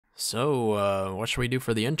So, what should we do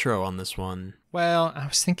for the intro on this one? Well, I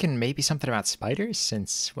was thinking maybe something about spiders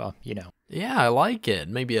since, well, you know. Yeah, I like it.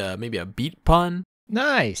 Maybe a beat pun.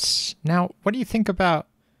 Nice. Now, what do you think about...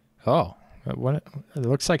 Oh, what? It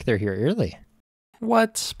looks like they're here early.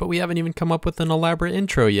 What? But we haven't even come up with an elaborate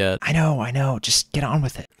intro yet. I know. Just get on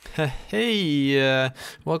with it. Hey,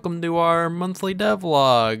 welcome to our monthly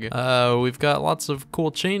devlog. We've got lots of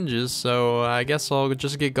cool changes, so I guess I'll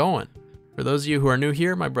just get going. For those of you who are new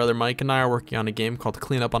here, my brother Mike and I are working on a game called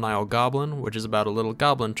Clean Up on Isle Goblin, which is about a little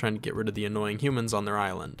goblin trying to get rid of the annoying humans on their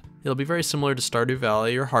island. It'll be very similar to Stardew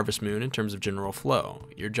Valley or Harvest Moon in terms of general flow.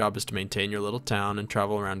 Your job is to maintain your little town and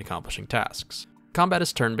travel around accomplishing tasks. Combat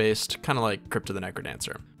is turn-based, kinda like Crypt of the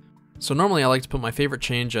Necrodancer. So normally I like to put my favorite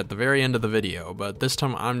change at the very end of the video, but this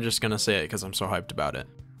time I'm just gonna say it because I'm so hyped about it.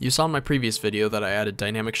 You saw in my previous video that I added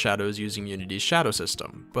dynamic shadows using Unity's shadow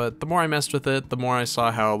system, but the more I messed with it, the more I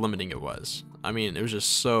saw how limiting it was. I mean, it was just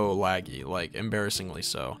so laggy, like embarrassingly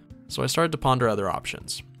so. So I started to ponder other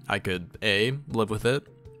options. I could A, live with it,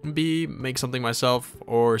 B, make something myself,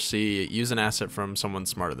 or C, use an asset from someone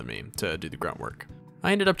smarter than me to do the grunt work.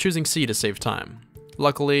 I ended up choosing C to save time.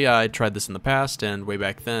 Luckily, I tried this in the past, and way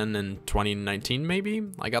back then, in 2019 maybe,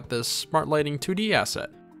 I got this smart lighting 2D asset.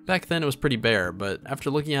 Back then it was pretty bare, but after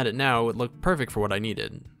looking at it now, it looked perfect for what I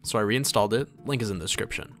needed. So I reinstalled it, link is in the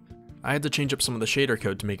description. I had to change up some of the shader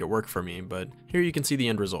code to make it work for me, but here you can see the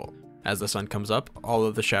end result. As the sun comes up, all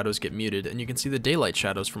of the shadows get muted, and you can see the daylight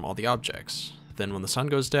shadows from all the objects. Then when the sun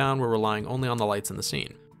goes down, we're relying only on the lights in the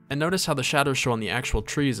scene. And notice how the shadows show on the actual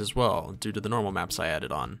trees as well, due to the normal maps I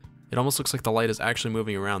added on. It almost looks like the light is actually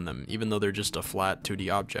moving around them, even though they're just a flat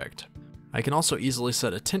 2D object. I can also easily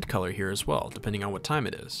set a tint color here as well, depending on what time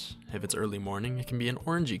it is. If it's early morning, it can be an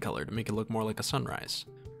orangey color to make it look more like a sunrise.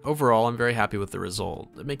 Overall, I'm very happy with the result.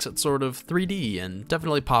 It makes it sort of 3D and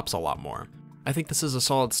definitely pops a lot more. I think this is a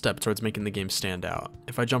solid step towards making the game stand out.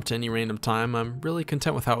 If I jump to any random time, I'm really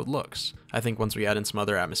content with how it looks. I think once we add in some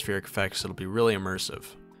other atmospheric effects, it'll be really immersive.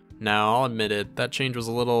 Now, I'll admit it, that change was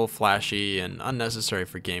a little flashy and unnecessary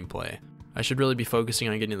for gameplay. I should really be focusing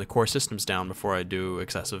on getting the core systems down before I do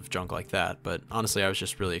excessive junk like that, but honestly I was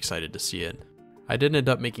just really excited to see it. I did end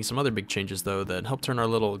up making some other big changes though that helped turn our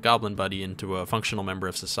little goblin buddy into a functional member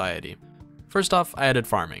of society. First off, I added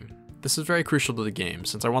farming. This is very crucial to the game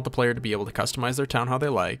since I want the player to be able to customize their town how they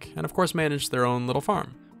like, and of course manage their own little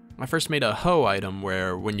farm. I first made a hoe item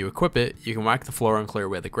where when you equip it, you can whack the floor and clear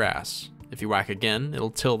away the grass. If you whack again, it'll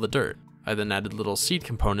till the dirt. I then added little seed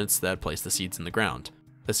components that place the seeds in the ground.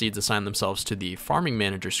 The seeds assign themselves to the farming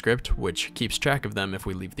manager script, which keeps track of them if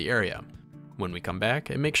we leave the area. When we come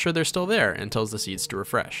back, it makes sure they're still there and tells the seeds to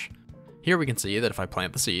refresh. Here we can see that if I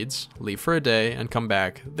plant the seeds, leave for a day, and come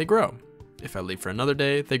back, they grow. If I leave for another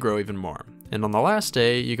day, they grow even more. And on the last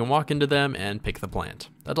day, you can walk into them and pick the plant.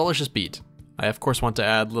 A delicious beat. I of course want to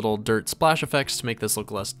add little dirt splash effects to make this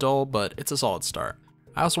look less dull, but it's a solid start.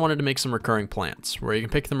 I also wanted to make some recurring plants, where you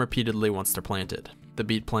can pick them repeatedly once they're planted. The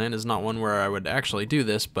beet plant is not one where I would actually do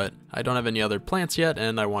this, but I don't have any other plants yet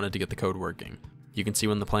and I wanted to get the code working. You can see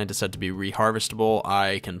when the plant is said to be reharvestable,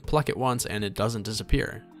 I can pluck it once and it doesn't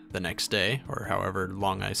disappear. The next day, or however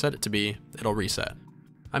long I set it to be, it'll reset.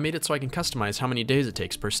 I made it so I can customize how many days it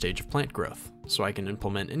takes per stage of plant growth, so I can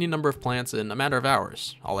implement any number of plants in a matter of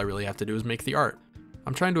hours. All I really have to do is make the art.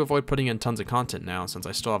 I'm trying to avoid putting in tons of content now since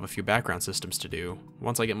I still have a few background systems to do.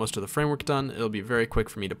 Once I get most of the framework done, it'll be very quick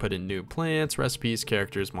for me to put in new plants, recipes,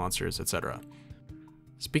 characters, monsters, etc.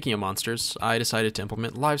 Speaking of monsters, I decided to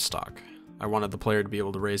implement Livestock. I wanted the player to be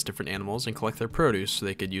able to raise different animals and collect their produce so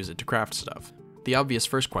they could use it to craft stuff. The obvious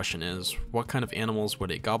first question is, what kind of animals would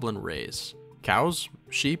a goblin raise? Cows?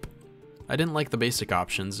 Sheep? I didn't like the basic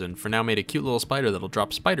options and for now made a cute little spider that'll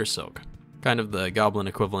drop spider silk, kind of the goblin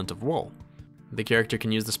equivalent of wool. The character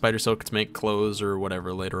can use the spider silk to make clothes or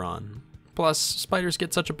whatever later on. Plus, spiders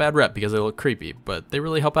get such a bad rep because they look creepy, but they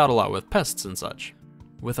really help out a lot with pests and such.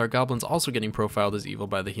 With our goblins also getting profiled as evil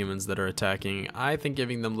by the humans that are attacking, I think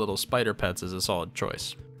giving them little spider pets is a solid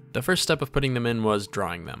choice. The first step of putting them in was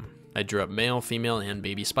drawing them. I drew up male, female, and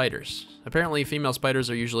baby spiders. Apparently, female spiders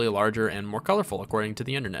are usually larger and more colorful according to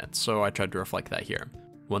the internet, so I tried to reflect that here.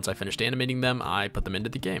 Once I finished animating them, I put them into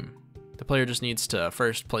the game. The player just needs to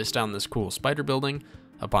first place down this cool spider building.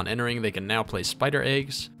 Upon entering, they can now place spider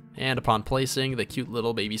eggs, and upon placing, the cute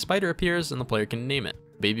little baby spider appears and the player can name it.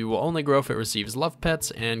 Baby will only grow if it receives love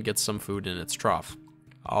pets and gets some food in its trough.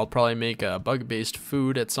 I'll probably make a bug-based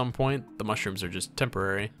food at some point, the mushrooms are just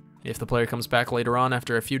temporary. If the player comes back later on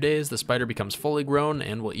after a few days, the spider becomes fully grown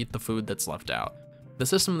and will eat the food that's left out. The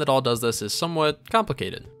system that all does this is somewhat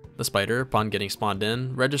complicated. The spider, upon getting spawned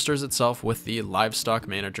in, registers itself with the Livestock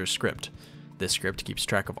Manager script. This script keeps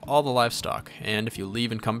track of all the livestock, and if you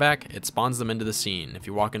leave and come back, it spawns them into the scene if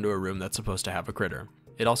you walk into a room that's supposed to have a critter.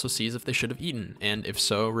 It also sees if they should have eaten, and if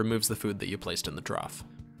so, removes the food that you placed in the trough.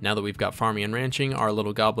 Now that we've got farming and ranching, our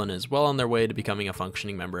little goblin is well on their way to becoming a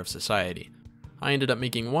functioning member of society. I ended up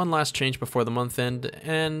making one last change before the month end,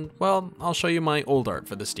 and, well, I'll show you my old art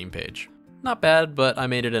for the Steam page. Not bad, but I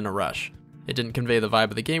made it in a rush. It didn't convey the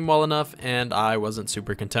vibe of the game well enough, and I wasn't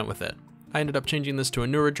super content with it. I ended up changing this to a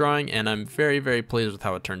newer drawing, and I'm very pleased with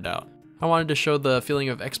how it turned out. I wanted to show the feeling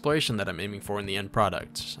of exploration that I'm aiming for in the end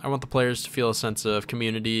product. I want the players to feel a sense of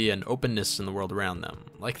community and openness in the world around them,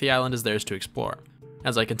 like the island is theirs to explore.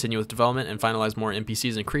 As I continue with development and finalize more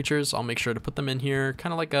NPCs and creatures, I'll make sure to put them in here,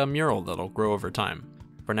 kind of like a mural that'll grow over time.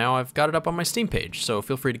 For now, I've got it up on my Steam page, so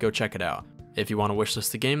feel free to go check it out. If you want to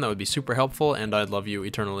wishlist the game, that would be super helpful, and I'd love you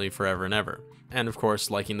eternally forever and ever. And of course,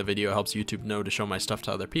 liking the video helps YouTube know to show my stuff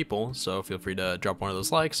to other people, so feel free to drop one of those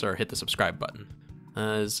likes or hit the subscribe button.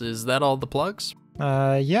 Is that all the plugs?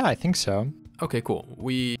 Yeah, I think so. Okay, cool.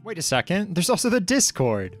 Wait a second, there's also the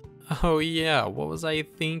Discord. Oh yeah, what was I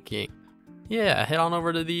thinking? Yeah, head on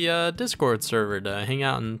over to the Discord server to hang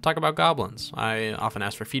out and talk about goblins. I often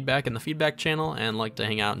ask for feedback in the feedback channel and like to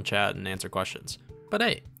hang out and chat and answer questions. But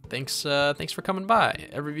hey, thanks for coming by.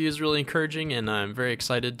 Every view is really encouraging, and I'm very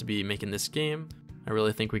excited to be making this game. I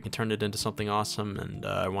really think we can turn it into something awesome, and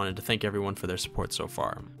I wanted to thank everyone for their support so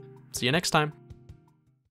far. See you next time.